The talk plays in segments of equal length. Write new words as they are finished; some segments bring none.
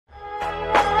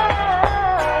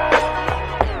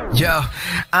Yo,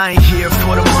 I ain't here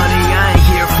for the money, I ain't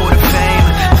here for the fame.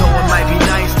 Though it might be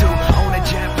nice to own a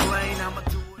jet plane, I'ma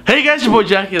do it. Hey guys, your boy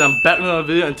Jacky, and I'm back with another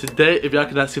video. And today, if y'all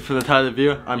cannot see from the title of the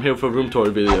video, I'm here for a room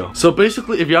tour video. So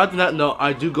basically, if y'all did not know,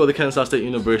 I do go to Kansas State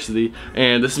University,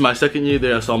 and this is my second year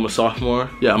there, so I'm a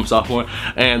sophomore. Yeah, I'm a sophomore.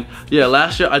 And yeah,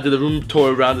 last year I did a room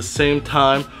tour around the same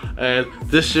time, and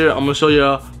this year I'm gonna show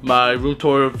y'all my room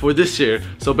tour for this year.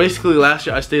 So basically, last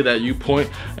year I stayed at U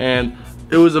Point, and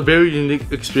it was a very unique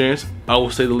experience, I will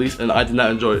say the least, and I did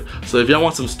not enjoy it. So if y'all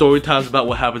want some story times about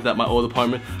what happened at my old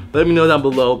apartment, let me know down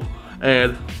below,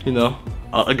 and you know,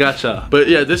 I gotcha. But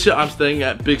yeah, this year I'm staying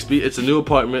at Bixby. It's a new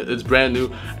apartment, it's brand new,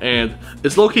 and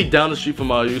it's low-key down the street from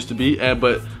where I used to be,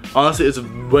 but honestly it's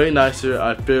way nicer.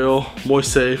 I feel more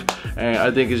safe, and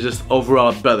I think it's just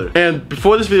overall better. And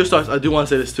before this video starts, I do want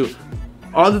to say this too.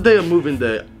 On the day of moving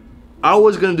day, I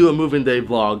was gonna do a moving day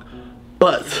vlog,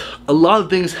 but a lot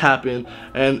of things happened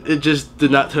and it just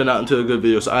did not turn out into a good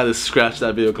video, so I had to scratch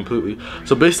that video completely.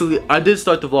 So basically, I did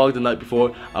start the vlog the night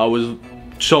before. I was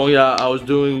showing y'all I was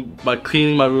doing my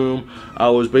cleaning my room. I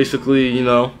was basically, you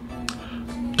know,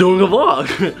 doing a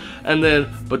vlog. And then,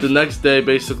 but the next day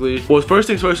basically, well, first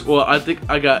things first, well, I think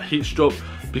I got heat stroke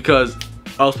because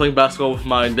I was playing basketball with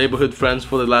my neighborhood friends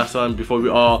for the last time before we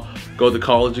all go to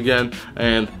college again,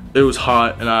 and it was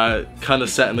hot, and I kind of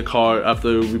sat in the car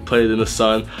after we played in the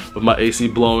sun with my AC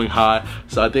blowing high,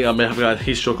 so I think I may have got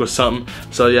heat stroke or something.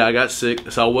 So yeah, I got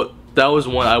sick. So that was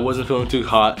one, I wasn't feeling too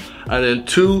hot. And then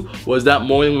two was that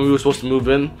morning when we were supposed to move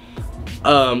in,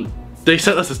 they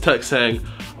sent us a text saying,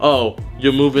 oh,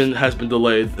 your move-in has been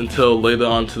delayed until later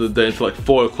on to the day, until like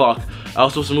 4 o'clock. I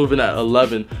was supposed to move in at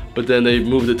 11, but then they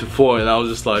moved it to 4, and I was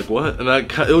just like, what? And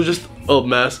it was just a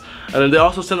mess. And then they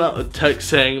also sent out a text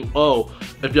saying, oh,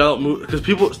 if y'all don't move, because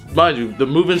people, mind you, the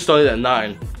move-in started at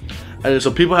 9, and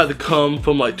so people had to come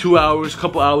from like 2 hours,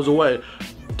 couple hours away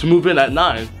to move in at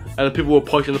 9. And the people were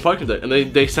parked in the parking deck, and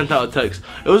they sent out a text.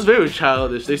 It was very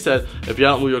childish. They said, if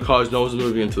y'all don't move your cars, no one's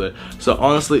moving in today. So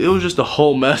honestly, it was just a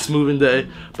whole mess moving day.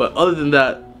 But other than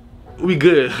that, we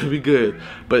good, we good.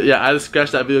 But yeah, I just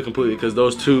scratched that video completely because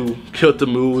those two killed the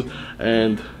mood.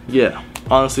 And yeah,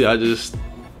 honestly, it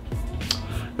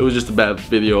was just a bad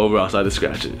video overall, so I had to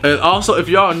scratch it. And also, if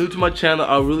y'all are new to my channel,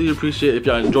 I really appreciate if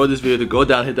y'all enjoyed this video to go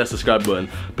down and hit that subscribe button,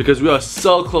 because we are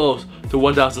so close to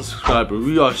 1,000 subscribers.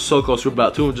 We are so close. We're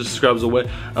about 200 subscribers away.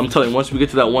 I'm telling you, once we get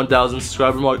to that 1,000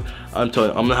 subscriber mark, I'm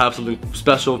telling you, I'm gonna have something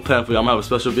special planned for you. I'm gonna have a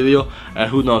special video, and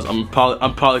who knows, I'm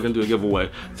probably gonna do a giveaway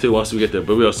too once we get there.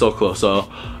 But we are so close.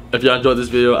 So if y'all enjoyed this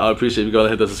video, I would appreciate if you go and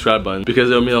hit that subscribe button, because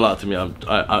it'll mean a lot to me.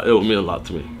 It will mean a lot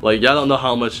to me. Like, y'all don't know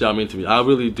how much y'all mean to me. I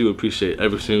really do appreciate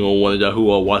every single one of y'all who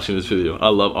are watching this video. I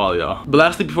love all y'all. But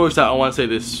lastly, before we start, I want to say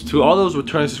this to all those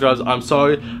returning subscribers. I'm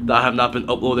sorry that I have not been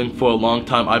uploading for a long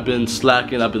time. I've been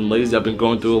slacking, I've been lazy, I've been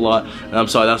going through a lot, and I'm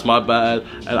sorry, that's my bad.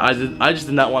 And I just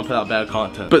did not want to put out bad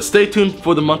content. But stay tuned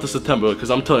for the month of September,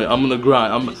 because I'm telling you, I'm gonna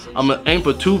grind. I'm gonna aim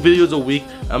for 2 videos a week.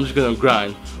 I'm just gonna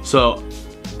grind. So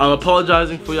I'm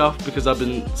apologizing for y'all because I've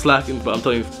been slacking, but I'm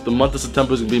telling you, the month of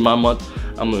September is gonna be my month.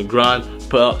 I'm gonna grind,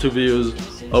 put out 2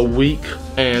 videos a week,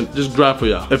 and just grind for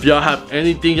y'all. If y'all have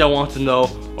anything y'all want to know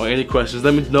or any questions,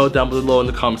 let me know down below in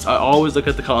the comments. I always look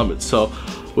at the comments. So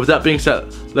with that being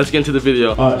said, let's get into the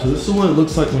video. Alright, so this is what it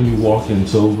looks like when you walk in.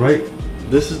 So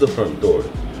this is the front door.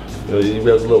 You know, you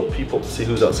have a little peephole to see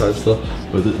who's outside and stuff,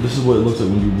 but this is what it looks like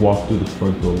when you walk through the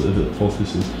front door, if it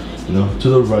focuses. You know, to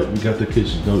the right, we got the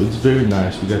kitchen. You know, it's very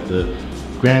nice. We got the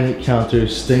granite counter,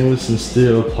 stainless and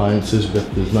steel appliances. We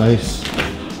got this nice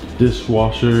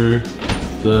dishwasher,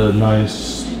 the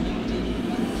nice,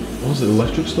 what was it,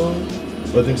 electric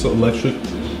stove? I think so, electric.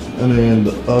 And then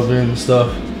the oven and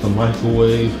stuff, the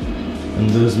microwave, and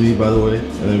this is me, by the way.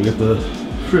 And then we got the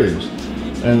fridge.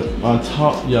 And on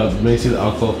top, yeah, you may see the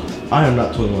alcohol. I am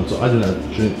not 21, so I do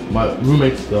not drink. My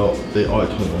roommates, though, they are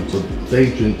 21, so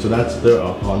they drink, so that's their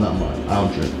alcohol, not mine. I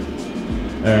don't drink.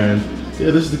 And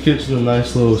yeah, this is the kitchen, a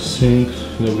nice little sink.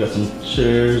 You know, we got some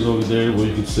chairs over there where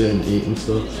you can sit and eat and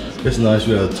stuff. It's nice.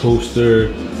 We got a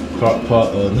toaster, crock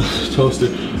pot, toaster.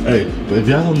 Hey, but if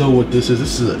y'all don't know what this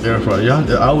is an air fryer.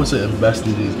 Y'all, I would say invest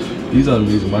in these. These are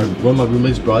amazing. One of my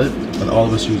roommates brought it, and all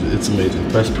of us use it. It's amazing.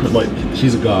 Best, like,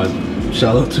 he's a god.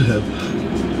 Shout out to him.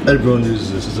 Everyone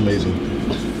uses this, it's amazing.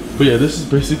 But yeah, this is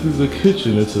basically the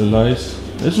kitchen. It's a nice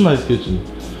kitchen.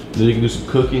 Then you can do some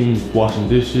cooking, washing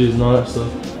dishes and all that stuff.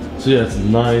 So yeah, it's a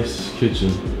nice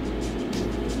kitchen.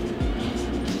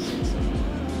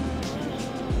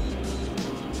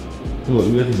 Look,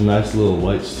 we got these nice little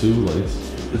lights too. Like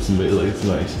it's amazing, like it's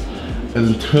nice. And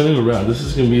then turning around, this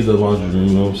is gonna be the laundry room,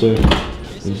 you know what I'm saying?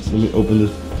 Let me open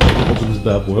this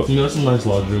bad boy up. You know, that's a nice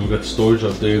laundry room. We got storage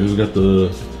up there, and we got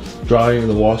the dryer and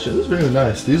the washer. It's very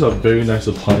nice. These are very nice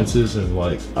appliances and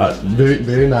like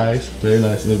very nice, very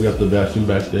nice. And then we got the vacuum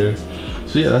back there.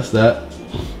 So yeah, that's that.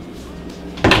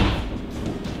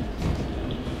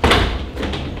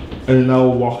 And then now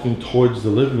we're walking towards the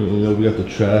living room. You know, we got the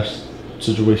trash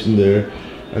situation there,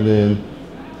 and then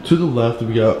to the left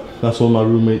we got, that's one of my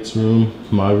roommate's room,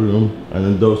 my room, and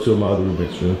then those two are my other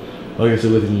roommate's room. Like I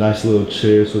said, with these nice little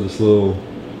chairs for this little,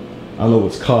 I don't know what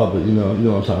it's called, but you know what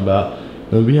I'm talking about.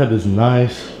 And we have this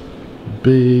nice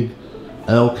big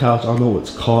L couch. I don't know what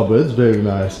it's called, but it's very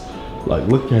nice. Like,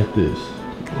 look at this.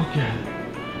 Look at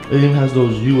it. It even has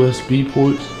those USB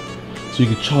ports, so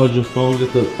you can charge your phone.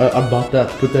 I bought that,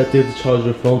 put that there to charge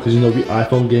your phone, because you know we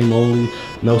iPhone game only.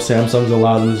 No Samsung's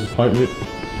allowed in this apartment.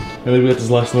 And then we got this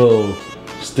nice little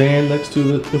stand next to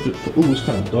the. Ooh, it's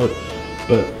kind of dark,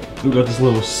 but we got this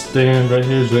little stand right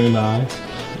here. It's very nice.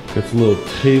 Got this little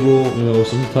table. You know,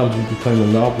 sometimes you can play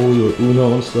Monopoly or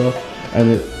Uno and stuff.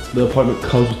 And the apartment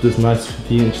comes with this nice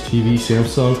 50-inch TV,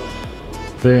 Samsung.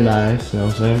 Very nice. You know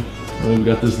what I'm saying? And then we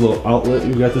got this little outlet.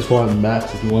 We got this for on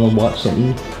Max if you want to watch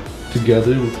something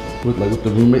together with the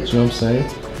roommates, you know what I'm saying?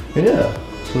 And yeah,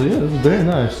 so yeah, this is very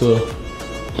nice. So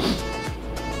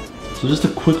just a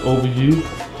quick overview.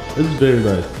 This is very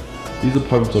nice. These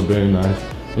apartments are very nice.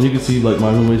 And you can see like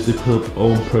my roommates, they put up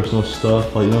own personal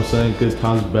stuff, like, you know what I'm saying? Good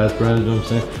times, bad friends, you know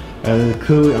what I'm saying? And then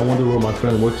clearly, I wonder where my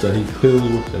friend works at. He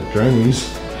clearly works at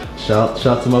Journey's. Shout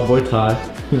to my boy Ty,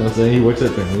 you know what I'm saying? He works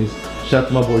at Journey's. Shout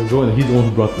to my boy Jordan, he's the one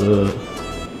who brought the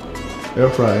air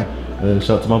fryer. And then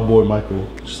shout to my boy Michael.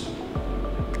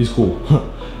 He's cool.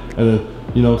 And then,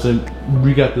 you know what I'm saying,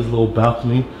 we got this little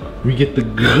balcony. We get the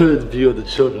good view of the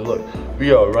children. Look,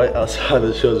 we are right outside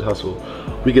of the children's household.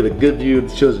 We get a good view of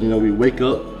the children. You know, we wake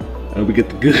up and we get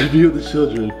the good view of the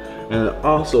children. And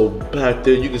also back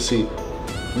there, you can see,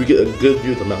 we get a good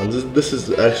view of the mountains. This is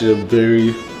actually a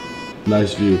very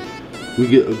nice view. We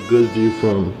get a good view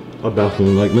from our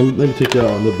balcony. Like, let me take you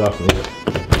out on the balcony.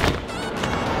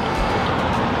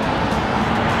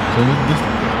 So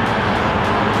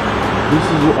this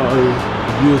is what our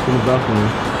view is from the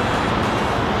balcony.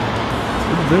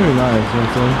 It's very nice, you know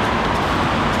what I'm saying?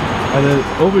 And then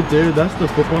over there, that's the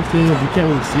football stadium. We can't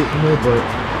really see it from here, but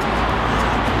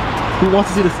who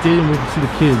wants to see the stadium when you can see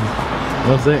the kids? You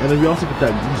know what I'm saying? And then we also get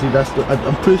that, you see, that's the,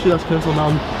 I'm pretty sure that's Pencil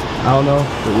Mountain. I don't know,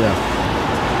 but yeah.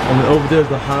 And then over there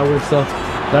is the highway and stuff.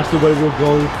 That's the way we'll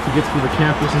go to get to the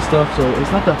campus and stuff. So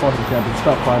it's not that far from the campus, it's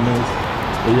about 5 minutes.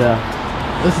 But yeah,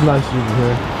 this is a nice view from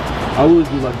here. I really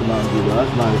do like the mountain view though,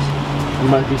 that's nice. You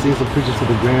might be seeing some pictures for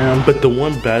the gram. But the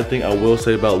one bad thing I will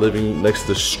say about living next to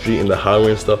the street and the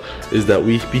highway and stuff is that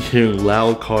we be hearing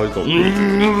loud cars going, you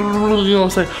know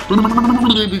what I'm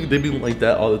saying? They be like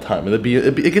that all the time, and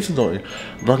it gets annoying.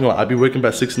 I'm not gonna lie, I'd be waking up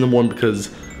at 6 in the morning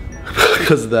because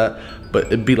of that. But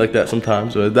it'd be like that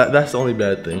sometimes. So that's the only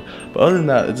bad thing. But other than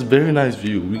that, it's a very nice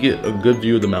view. We get a good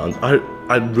view of the mountains.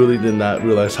 I really did not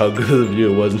realize how good of a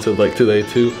view it was until like today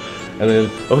too. And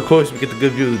then, of course, we get the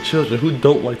good view of the children. Who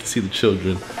don't like to see the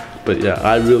children? But yeah,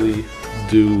 I really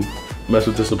do mess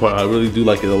with this apartment. I really do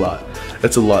like it a lot.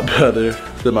 It's a lot better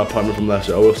than my apartment from last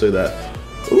year. I will say that.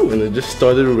 Ooh, and it just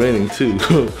started raining too.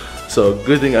 So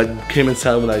good thing I came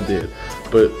inside when I did.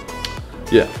 But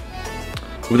yeah.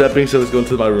 With that being said, let's go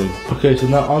into my room. Okay, so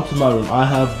now onto my room. I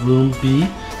have room B,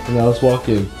 and now let's walk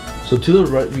in. So to the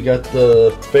right, we got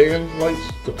the fan lights,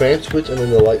 the fan switch, and then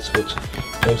the light switch. You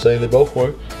know what I'm saying? They both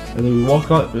work. And then we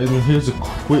walk out, and then here's a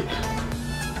quick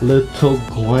little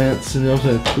glance, you know what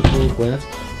I'm saying? Quick little glance.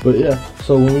 But yeah,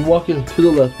 so when we walk in to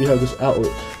the left, we have this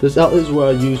outlet. This outlet is where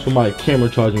I use for my camera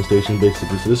charging station,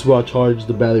 basically. So this is where I charge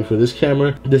the battery for this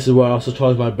camera. This is where I also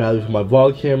charge my battery for my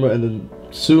vlog camera, and then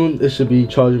soon it should be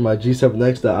charging my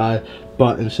G7X that I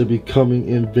bought and should be coming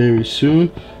in very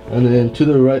soon. And then to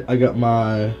the right, I got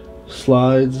my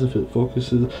slides, if it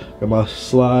focuses. Got my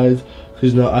slides.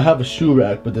 Because, you know, I have a shoe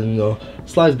rack, but then, you know,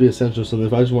 slides be essential. So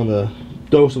if I just want to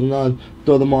throw something on,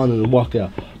 throw them on and then walk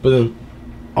out. But then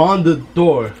on the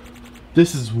door,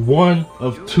 this is one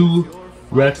of 2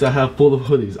 racks I have full of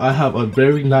hoodies. I have a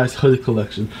very nice hoodie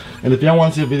collection. And if y'all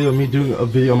want to see a video of me doing a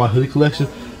video on my hoodie collection,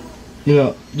 you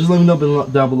know, just let me know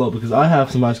down below, because I have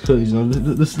some nice hoodies. You know,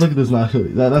 look at this nice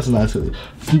hoodie. That's a nice hoodie.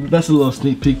 That's a little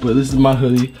sneak peek, but this is my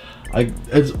hoodie.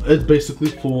 It's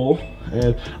basically full,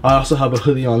 and I also have a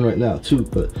hoodie on right now too.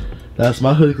 But that's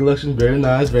my hoodie collection. Very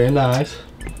nice, very nice.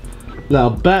 Now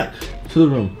back to the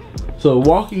room. So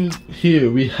walking here,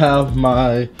 we have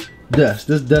my desk.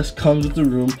 This desk comes with the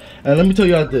room, and let me tell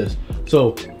you all this.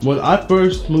 So when I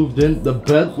first moved in, the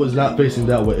bed was not facing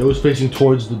that way. It was facing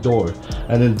towards the door,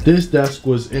 and then this desk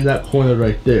was in that corner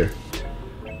right there.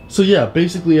 So yeah,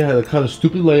 basically I had a kind of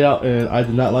stupid layout and I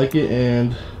did not like it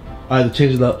and I had to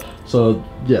change it up. So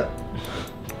yeah.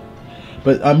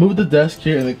 But I moved the desk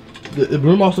here, and the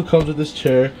room also comes with this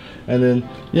chair. And then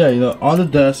yeah, you know, on the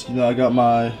desk, you know, I got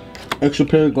my extra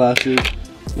pair of glasses.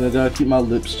 And I gotta keep my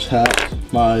lips chapped,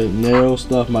 my nail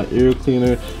stuff, my ear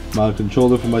cleaner, my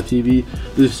controller for my TV.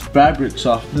 This fabric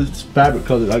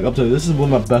color, like I'm telling you, this is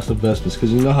one of my best investments,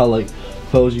 because you know how like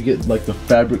clothes you get like the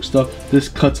fabric stuff. This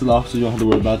cuts it off, so you don't have to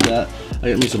worry about that.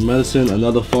 I got me some medicine,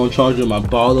 another phone charger, my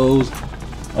bottles,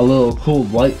 a little cool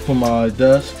light for my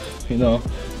desk. You know,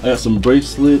 I got some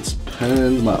bracelets,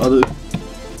 pens, my other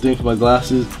thing for my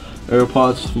glasses,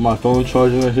 AirPods for my phone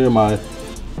charger right here, my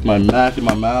Mac and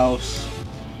my mouse,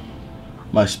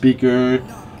 my speaker,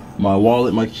 my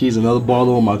wallet, my keys, another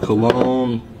bottle, my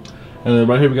cologne, and then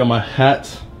right here we got my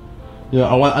hat. You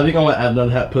know, I think I want to add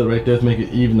another hat, put it right there to make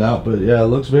it even out. But yeah, it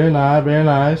looks very nice, very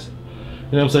nice.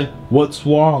 You know what I'm saying? What's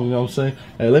wrong? You know what I'm saying?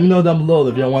 Hey, let me know down below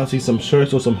if y'all want to see some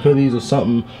shirts or some hoodies or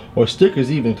something, or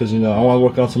stickers even, because you know I want to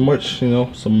work on some merch. You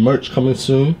know, some merch coming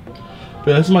soon. But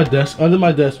yeah, this is my desk. Under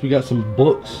my desk we got some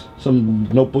books, some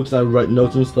notebooks that I write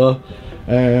notes and stuff,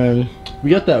 and we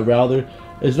got that router.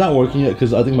 It's not working yet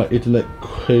because I think my internet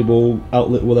cable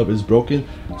outlet, whatever, is broken.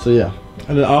 So yeah,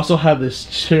 and then I also have this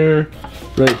chair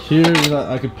right here, you know,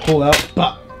 I can pull out.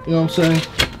 Bah, you know what I'm saying?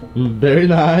 Very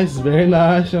nice, very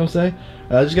nice. You know what I'm saying?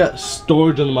 And I just got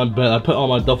storage under my bed. I put all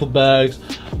my duffel bags,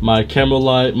 my camera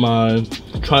light, my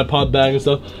tripod bag and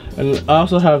stuff. And I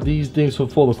also have these things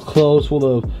full of clothes, full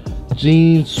of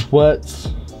jeans, sweats,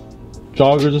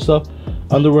 joggers and stuff,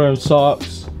 underwear and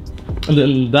socks. And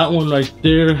then that one right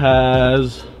there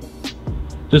has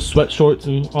just sweat shorts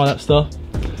and all that stuff.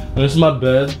 And this is my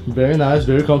bed. Very nice,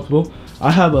 very comfortable.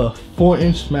 I have a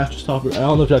 4-inch mattress topper. I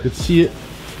don't know if y'all could see it,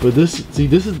 but this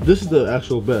is the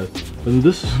actual bed. And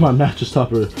this is my mattress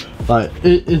topper. Like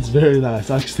it's very nice.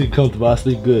 I sleep comfortable, I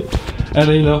sleep good. And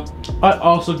then, you know, I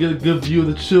also get a good view of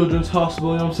the children's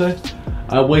hospital, you know what I'm saying?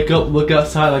 I wake up, look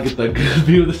outside, I get that good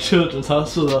view of the children's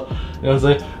hospital, you know what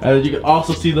I'm saying? And you can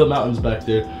also see the mountains back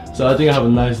there. So I think I have a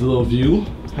nice little view.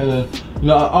 And then, you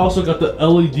know, I also got the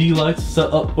LED lights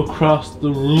set up across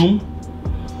the room.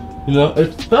 You know,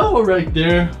 it fell right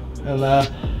there, and I've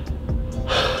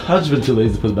just been too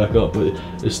lazy to put it back up, but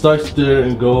it starts there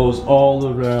and goes all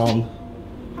around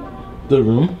the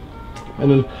room.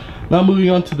 And then now moving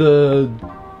on to the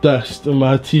desk and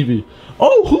my TV.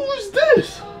 Oh, who is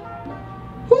this?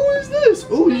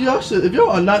 Oh, y'all should, if y'all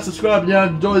are not subscribed and y'all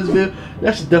enjoy this video,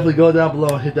 y'all should definitely go down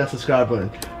below and hit that subscribe button.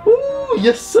 Ooh,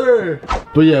 yes sir.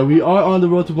 But yeah, we are on the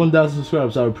road to 1,000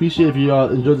 subscribers, so I would appreciate if y'all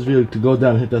enjoyed this video to go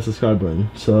down and hit that subscribe button.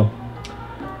 So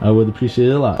I would appreciate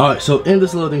it a lot. Alright, so in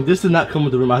this little thing, this did not come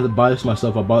with the room. I had to buy this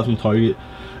myself. I bought it from Target.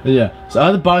 And yeah, so I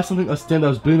had to buy something, a stand that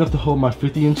was big enough to hold my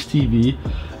 50-inch TV.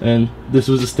 And this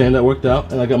was a stand that worked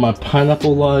out. And I got my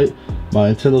pineapple light,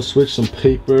 my Nintendo Switch, some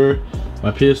paper,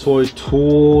 my PS4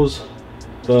 tools,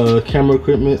 camera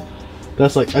equipment.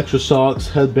 That's like extra socks,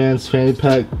 headbands, fanny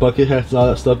pack, bucket hats, and all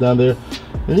that stuff down there.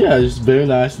 And yeah, it's just very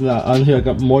nice. And on here I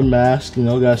got more masks, you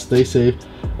know, gotta stay safe.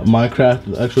 A Minecraft,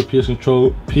 an extra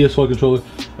PS4 controller,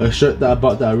 a shirt that I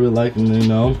bought that I really like, and then, you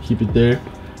know, keep it there.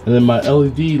 And then my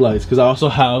LED lights, because I also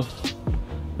have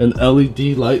an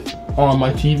LED light on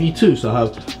my TV too. So I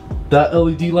have that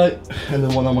LED light and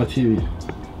then one on my TV.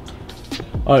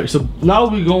 Alright, so now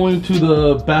we're going to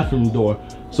the bathroom door.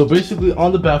 So basically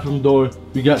on the bathroom door,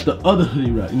 we got the other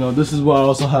hoodie rack. You know, this is where I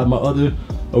also have my other,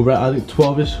 I think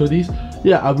 12-ish hoodies.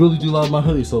 Yeah, I really do love my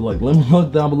hoodies. So like, let me know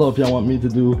down below if y'all want me to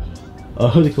do a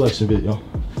hoodie collection video.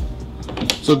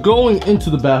 So going into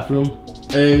the bathroom,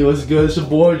 hey, what's good? It's your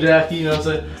boy Jacky, you know what I'm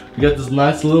saying? We got this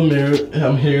nice little mirror,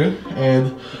 I'm here.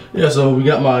 And yeah, so we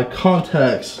got my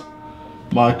contacts,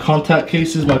 my contact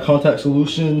cases, my contact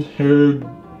solution, hair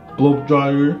blow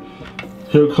dryer,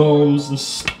 hair combs and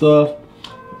stuff.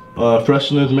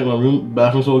 Freshener to make my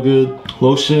bathroom so good,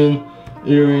 lotion,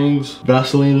 earrings,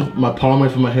 Vaseline, my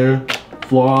pomade for my hair,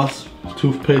 floss,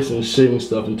 toothpaste, and shaving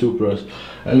stuff, and toothbrush.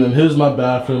 And then here's my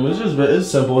bathroom.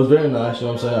 It's simple, it's very nice, you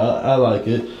know what I'm saying? I like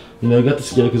it. You know, got the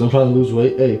scale because I'm trying to lose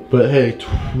weight. Hey, but hey,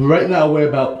 right now I weigh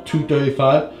about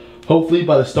 235. Hopefully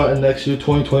by the start of next year,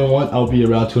 2021, I'll be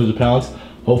around 200 pounds.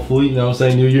 Hopefully, you know what I'm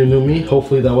saying? New year, new me.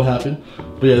 Hopefully that will happen.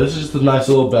 But yeah, this is just a nice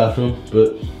little bathroom,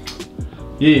 but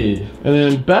yeah. And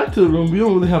then back to the room, we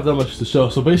don't really have that much to show.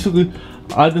 So basically,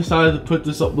 I decided to put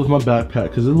this up with my backpack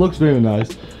because it looks very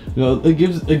nice. You know, it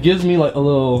gives me like a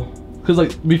little, because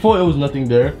like before it was nothing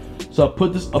there. So I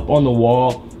put this up on the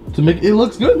wall to make it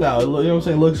looks good now. You know what I'm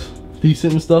saying? It looks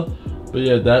decent and stuff. But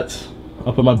yeah, that's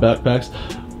up in my backpacks.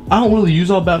 I don't really use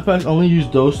all backpacks. I only use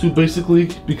those two basically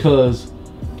because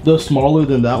they're smaller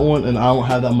than that one, and I don't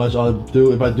have that much I'll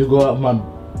do. If I do go out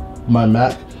with my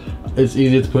Mac, it's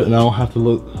easier to put, and I don't have to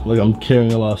look like I'm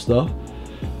carrying a lot of stuff.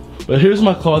 But here's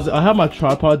my closet. I have my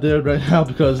tripod there right now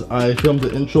because I filmed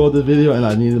the intro of the video and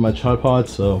I needed my tripod,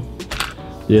 so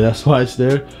yeah, that's why it's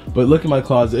there. But look at my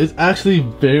closet. It's actually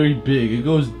very big. It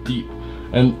goes deep.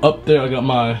 And up there I got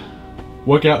my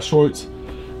workout shorts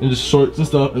and just shorts and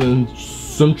stuff, and then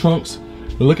swim trunks.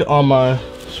 And look at all my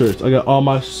shirts. I got all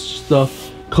my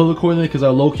stuff color coordinated because I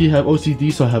low-key have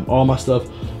OCD, so I have all my stuff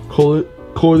color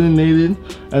coordinated.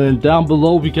 And then down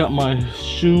below we got my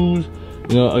shoes.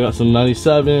 You know, I got some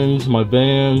 97s, my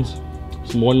Vans,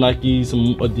 some more Nikes,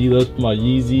 some Adidas, my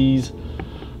Yeezys,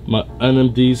 my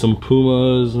NMDs, some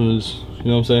Pumas, and just, you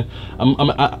know what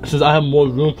I'm saying? Since I have more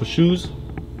room for shoes,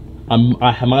 I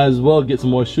might as well get some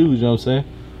more shoes, you know what I'm saying?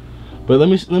 But let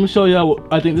me show y'all.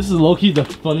 I think this is low-key the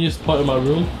funniest part of my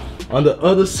room. On the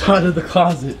other side of the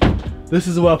closet, this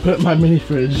is where I put my mini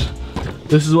fridge.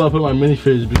 This is where I put my mini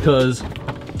fridge because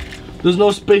there's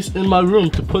no space in my room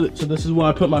to put it, so this is where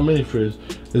I put my mini fridge.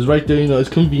 It's right there, you know, it's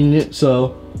convenient,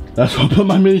 so that's where I put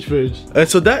my mini fridge. And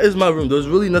so that is my room. There's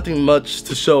really nothing much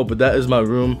to show, but that is my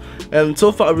room. And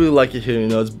so far I really like it here, you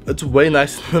know, it's way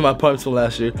nicer than my apartment from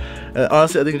last year. And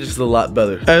honestly, I think it's just a lot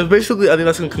better. And basically, I think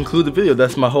that's gonna conclude the video.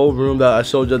 That's my whole room that I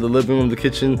showed you, the living room, the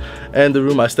kitchen, and the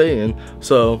room I stay in.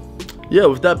 So yeah,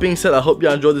 with that being said, I hope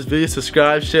y'all enjoyed this video.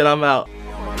 Subscribe, share, and I'm out.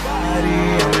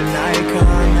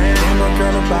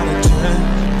 About a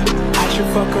 10. I should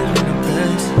fuck her.